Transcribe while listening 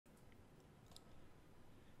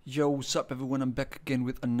Yo, what's up everyone, I'm back again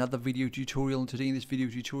with another video tutorial, and today in this video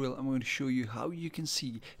tutorial I'm going to show you how you can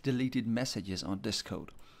see deleted messages on Discord.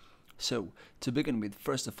 So to begin with,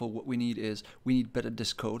 first of all, what we need is Better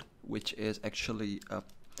Discord, which is actually a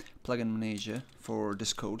plugin manager for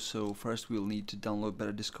Discord. So first we'll need to download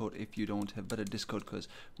Better Discord if you don't have Better Discord, because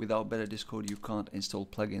without Better Discord you can't install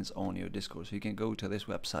plugins on your Discord. So you can go to this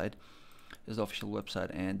website, this is the official website,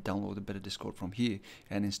 and download the Better Discord from here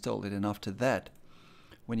and install it. And after that,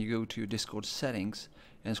 when you go to your Discord settings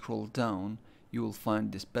and scroll down, you will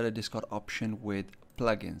find this Better Discord option with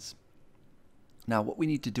plugins. Now what we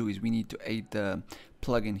need to do is we need to add the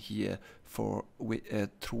plugin here for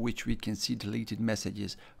through which we can see deleted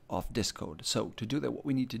messages of Discord. So to do that, what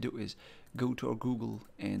we need to do is go to our Google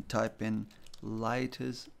and type in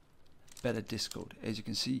Lighters Better Discord. As you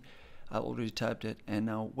can see, I already typed it, and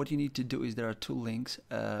now what you need to do is there are two links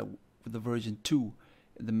with the version 2.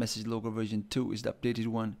 The message logo version 2 is the updated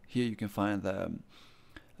one. Here you can find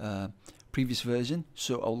the previous version,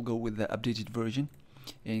 so I'll go with the updated version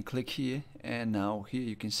and click here. And now here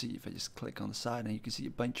you can see, if I just click on the side, and you can see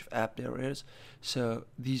a bunch of app errors. So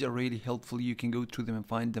these are really helpful. You can go through them and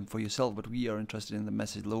find them for yourself, but we are interested in the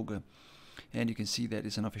message logo, and you can see that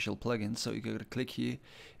it's an official plugin. So you gotta click here,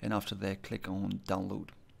 and after that click on download.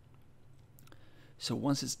 So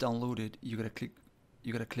once it's downloaded, you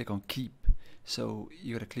gotta click on keep. So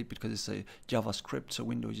you gotta click it because it's a JavaScript, so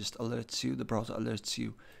Windows just alerts you, the browser alerts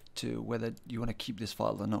you to whether you want to keep this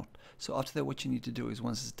file or not. So after that, what you need to do is,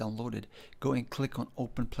 once it's downloaded, go and click on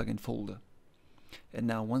open plugin folder. And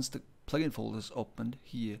now once the plugin folder is opened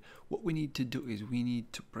here, what we need to do is we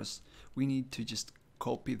need to just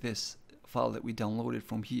copy this file that we downloaded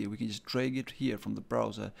from here. We can just drag it here from the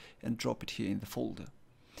browser and drop it here in the folder.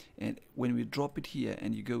 And when we drop it here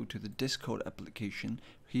and you go to the Discord application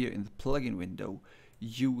here in the plugin window,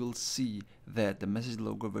 you will see that the message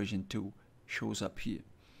logo version 2 shows up here.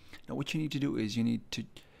 Now what you need to do is you need to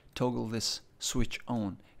toggle this switch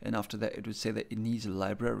on, and after that it would say that it needs a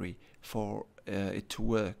library for it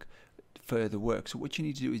to further work. So what you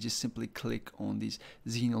need to do is just simply click on this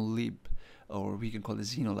Xenolib, or we can call it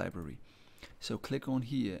Xeno library. So click on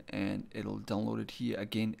here and it'll download it here.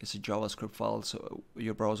 Again, it's a JavaScript file, so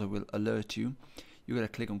your browser will alert you. You gotta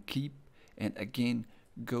click on keep, and again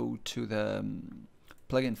go to the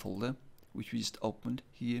plugin folder which we just opened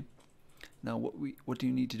here. Now what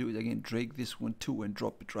you need to do is again drag this one too and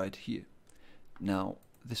drop it right here. Now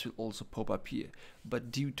this will also pop up here,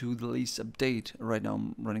 but due to the latest update, right now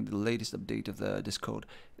I'm running the latest update of the Discord,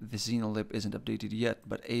 the Xenolib isn't updated yet,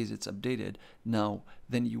 but as it's updated now,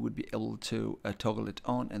 then you would be able to toggle it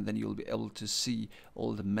on, and then you'll be able to see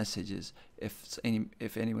all the messages. If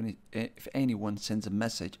anyone sends a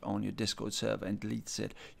message on your Discord server and deletes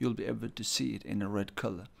it, you'll be able to see it in a red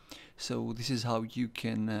color. So this is how you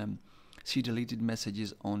can see deleted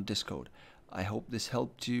messages on Discord. I hope this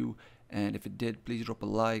helped you, and if it did, please drop a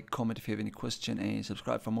like, comment if you have any question, and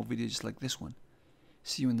subscribe for more videos just like this one.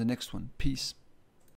 See you in the next one. Peace.